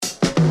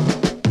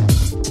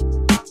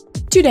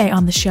Today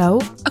on the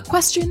show, a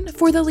question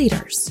for the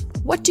leaders.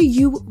 What do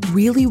you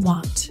really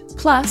want?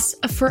 Plus,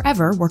 a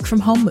forever work from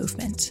home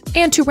movement.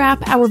 And to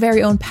wrap, our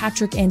very own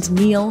Patrick and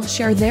Neil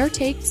share their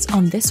takes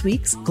on this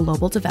week's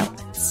global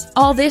developments.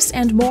 All this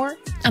and more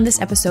on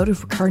this episode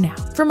of Recur Now.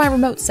 From my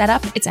remote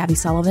setup, it's Abby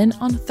Sullivan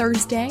on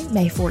Thursday,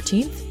 May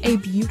 14th, a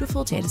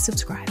beautiful day to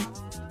subscribe.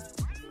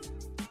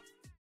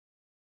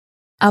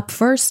 Up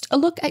first, a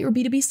look at your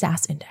B2B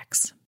SaaS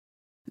index.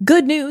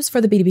 Good news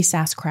for the B2B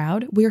SaaS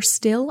crowd, we're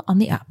still on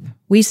the up.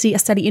 We see a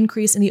steady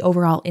increase in the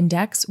overall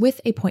index with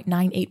a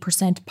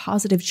 0.98%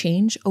 positive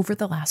change over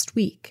the last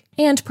week.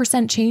 And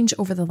percent change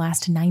over the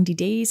last 90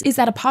 days is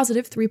at a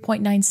positive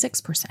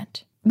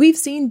 3.96%. We've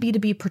seen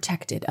B2B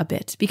protected a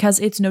bit because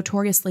it's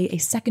notoriously a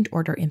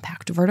second-order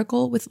impact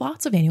vertical with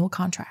lots of annual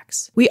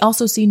contracts. We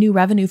also see new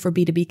revenue for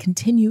B2B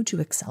continue to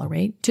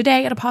accelerate,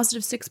 today at a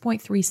positive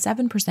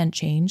 6.37%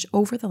 change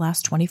over the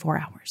last 24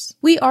 hours.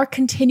 We are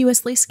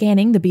continuously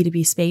scanning the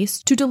B2B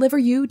space to deliver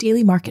you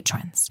daily market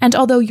trends. And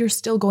although you're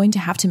still going to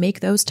have to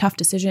make those tough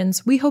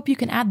decisions, we hope you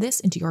can add this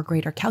into your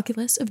greater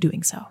calculus of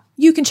doing so.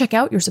 You can check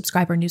out your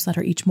subscriber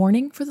newsletter each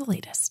morning for the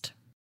latest.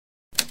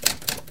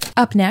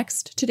 Up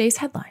next, today's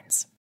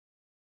headlines.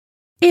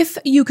 If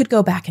you could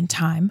go back in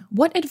time,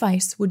 what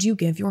advice would you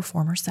give your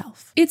former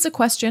self? It's a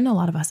question a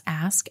lot of us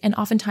ask, and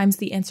oftentimes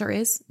the answer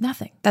is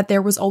nothing. That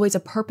there was always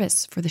a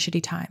purpose for the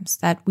shitty times,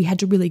 that we had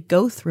to really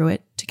go through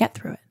it to get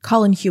through it.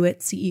 Colin Hewitt,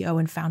 CEO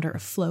and founder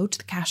of Float,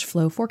 the cash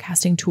flow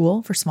forecasting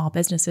tool for small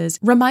businesses,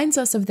 reminds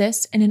us of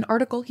this in an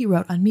article he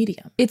wrote on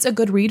Medium. It's a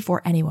good read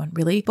for anyone,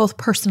 really, both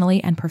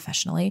personally and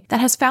professionally, that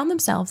has found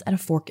themselves at a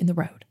fork in the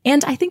road.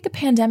 And I think the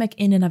pandemic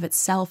in and of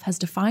itself has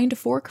defined a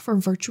fork for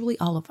virtually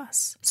all of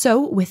us.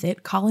 So with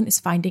it, Colin is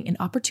finding an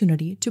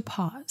opportunity to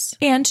pause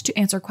and to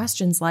answer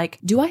questions like,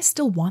 do I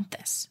still want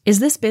this? Is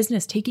this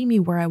business taking me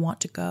where I want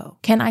to go?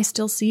 Can I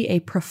still see a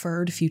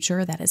preferred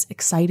future that is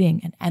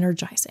exciting and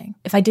energizing?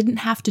 If I didn't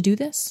have to do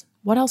this,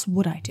 what else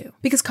would I do?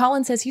 Because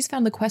Colin says he's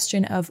found the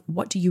question of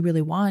what do you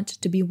really want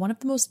to be one of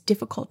the most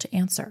difficult to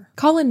answer.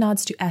 Colin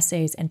nods to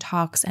essays and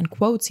talks and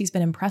quotes he's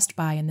been impressed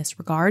by in this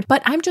regard,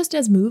 but I'm just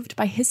as moved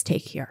by his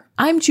take here.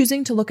 I'm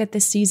choosing to look at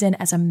this season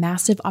as a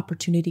massive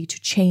opportunity to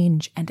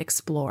change and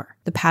explore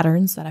the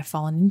patterns that I've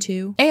fallen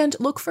into and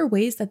look for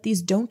ways that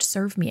these don't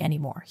serve me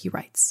anymore, he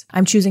writes.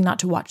 I'm choosing not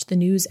to watch the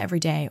news every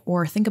day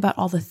or think about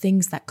all the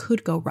things that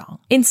could go wrong.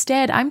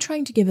 Instead, I'm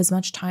trying to give as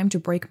much time to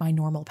break my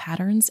normal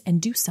patterns and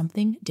do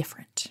something different.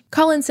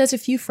 Colin says a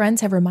few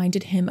friends have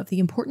reminded him of the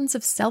importance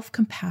of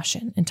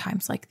self-compassion in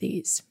times like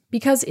these,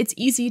 because it's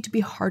easy to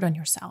be hard on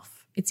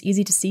yourself. It's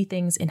easy to see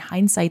things in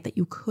hindsight that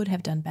you could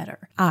have done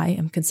better. I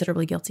am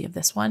considerably guilty of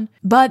this one,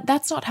 but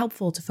that's not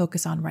helpful to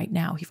focus on right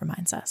now, he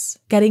reminds us.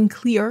 Getting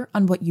clear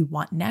on what you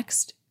want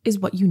next is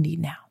what you need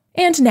now.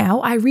 And now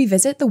I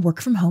revisit the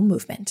work from home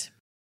movement.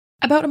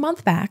 About a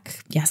month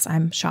back, yes,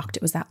 I'm shocked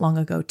it was that long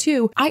ago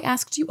too, I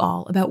asked you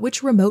all about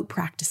which remote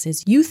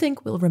practices you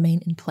think will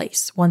remain in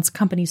place once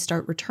companies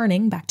start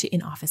returning back to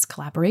in-office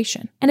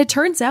collaboration. And it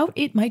turns out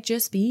it might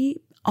just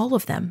be all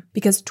of them,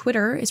 because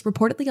Twitter is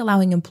reportedly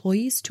allowing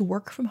employees to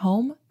work from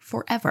home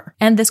forever.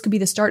 And this could be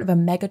the start of a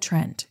mega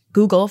trend.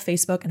 Google,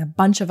 Facebook, and a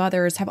bunch of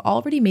others have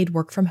already made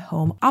work from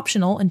home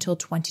optional until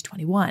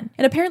 2021.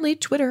 And apparently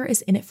Twitter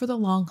is in it for the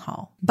long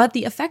haul. But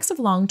the effects of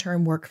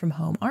long-term work from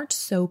home aren't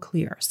so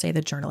clear, say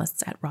the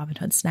journalists at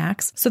Robinhood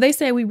Snacks. So they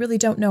say we really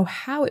don't know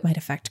how it might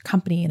affect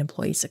company and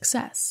employee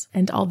success.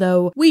 And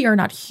although we are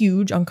not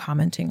huge on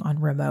commenting on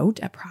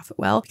remote at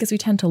Profitwell, because we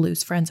tend to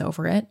lose friends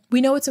over it,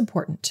 we know it's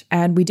important.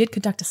 And we did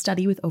conduct a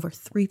study with over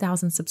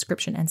 3,000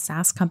 subscription and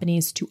SaaS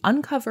companies to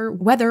uncover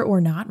whether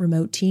or not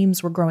remote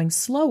teams were growing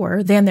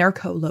slower than their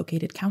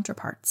co-located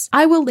counterparts.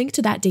 I will link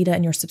to that data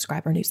in your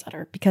subscriber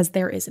newsletter because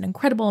there is an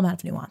incredible amount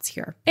of nuance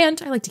here, and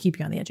I like to keep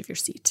you on the edge of your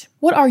seat.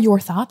 What are your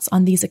thoughts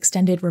on these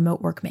extended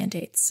remote work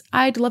mandates?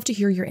 I'd love to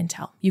hear your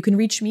intel. You can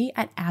reach me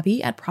at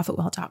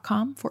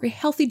abby@profitwell.com for a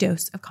healthy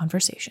dose of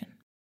conversation.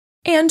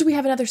 And we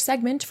have another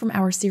segment from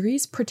our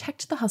series,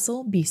 Protect the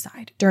Hustle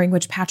B-Side, during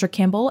which Patrick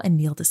Campbell and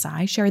Neil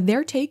Desai share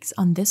their takes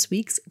on this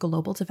week's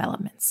global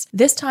developments.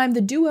 This time,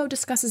 the duo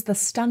discusses the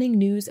stunning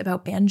news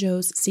about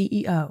Banjo's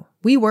CEO,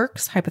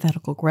 WeWork's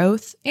hypothetical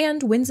growth,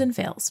 and wins and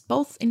fails,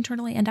 both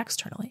internally and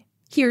externally.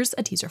 Here's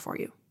a teaser for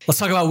you. Let's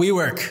talk about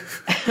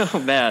WeWork. Oh,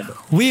 man.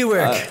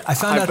 WeWork. I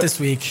found out this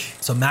week.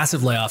 So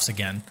massive layoffs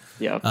again.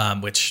 Yeah.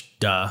 Which,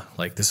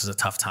 like this is a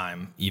tough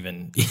time,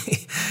 even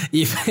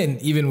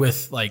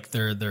with like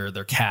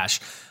their cash.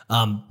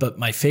 But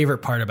my favorite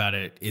part about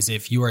it is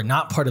if you are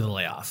not part of the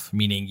layoff,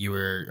 meaning you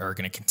are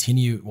going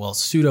to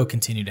pseudo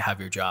continue to have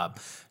your job,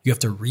 you have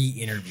to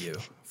re-interview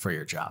for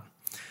your job.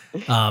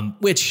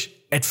 Which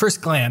at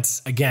first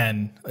glance,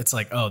 again, it's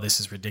like, oh, this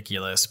is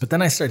ridiculous. But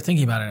then I started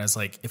thinking about it. And I was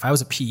like, if I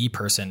was a PE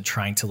person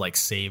trying to like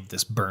save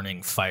this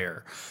burning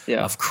fire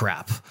of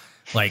crap,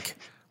 like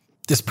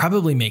this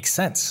probably makes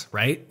sense,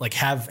 right? Like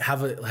have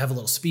a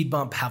little speed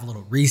bump, have a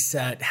little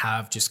reset,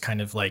 have just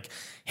kind of like,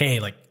 hey,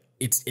 like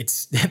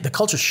it's the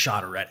culture's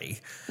shot already,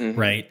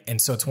 right? And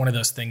so it's one of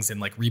those things in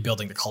like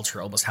rebuilding the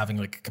culture, almost having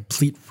like a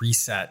complete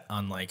reset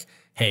on like,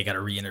 hey, got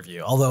to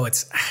re-interview. Although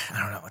it's, I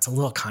don't know, it's a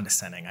little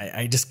condescending.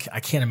 I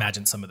can't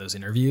imagine some of those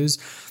interviews,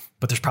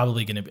 but there's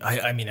probably going to be,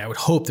 I mean, I would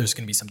hope there's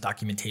going to be some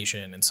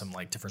documentation and some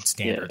like different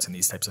standards and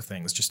these types of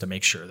things just to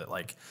make sure that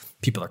like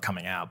people are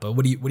coming out. But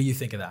what do you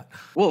think of that?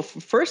 Well,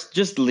 first,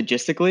 just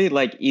logistically,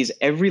 like, is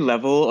every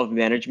level of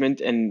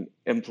management and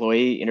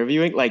employee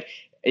interviewing, like,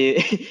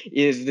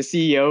 is the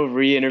CEO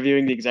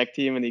re-interviewing the exec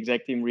team and the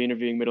exec team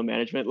re-interviewing middle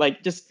management?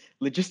 Like, just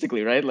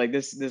logistically, right? Like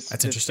this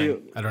that's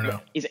interesting. I don't know.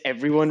 Is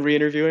everyone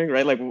re-interviewing,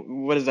 right? Like,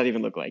 what does that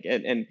even look like?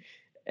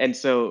 And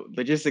so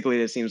logistically,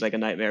 this seems like a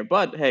nightmare.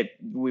 But hey,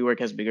 WeWork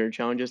has bigger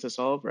challenges to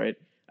solve, right?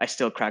 I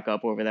still crack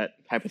up over that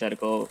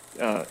hypothetical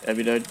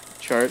EBITDA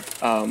chart.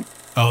 That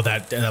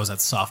was that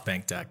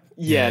SoftBank deck.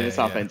 Yeah, the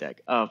SoftBank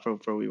deck for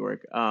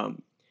WeWork.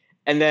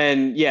 And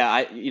then,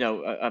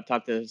 I've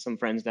talked to some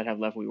friends that have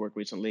left WeWork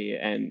recently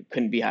and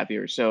couldn't be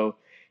happier. So,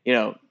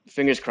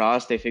 fingers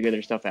crossed they figure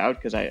their stuff out,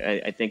 because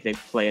I think they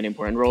play an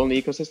important role in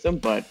the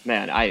ecosystem. But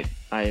man, I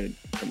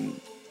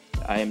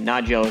am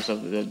not jealous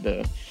of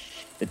the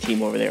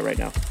team over there right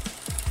now.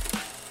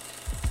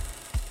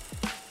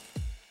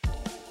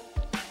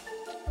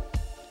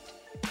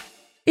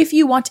 If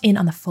you want in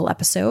on the full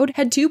episode,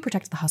 head to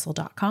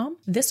protectthehustle.com.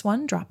 This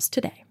one drops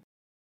today.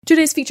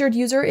 Today's featured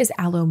user is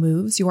Allo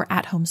Moves, your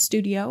at-home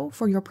studio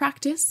for your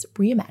practice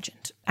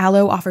reimagined.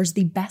 Allo offers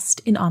the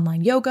best in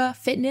online yoga,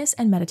 fitness,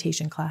 and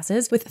meditation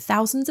classes with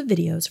thousands of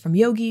videos from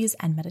yogis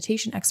and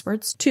meditation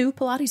experts to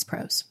Pilates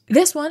pros.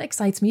 This one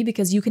excites me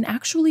because you can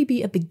actually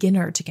be a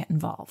beginner to get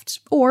involved.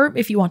 Or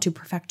if you want to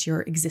perfect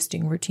your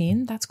existing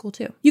routine, that's cool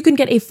too. You can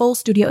get a full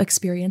studio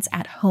experience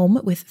at home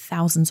with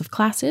thousands of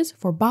classes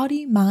for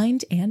body,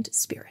 mind, and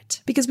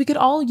spirit. Because we could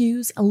all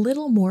use a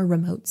little more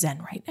remote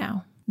zen right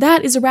now.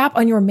 That is a wrap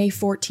on your May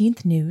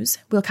 14th news.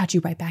 We'll catch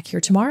you right back here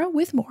tomorrow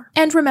with more.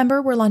 And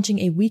remember, we're launching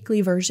a weekly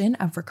version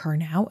of Recur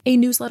Now, a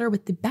newsletter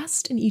with the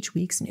best in each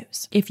week's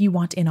news. If you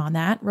want in on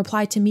that,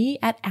 reply to me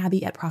at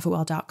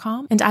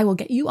abby@profitwell.com and I will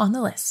get you on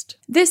the list.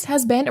 This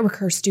has been a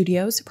Recur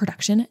Studios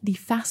production, the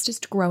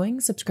fastest growing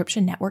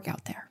subscription network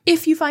out there.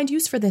 If you find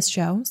use for this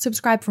show,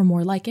 subscribe for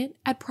more like it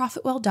at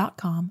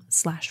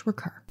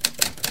profitwell.com/recur.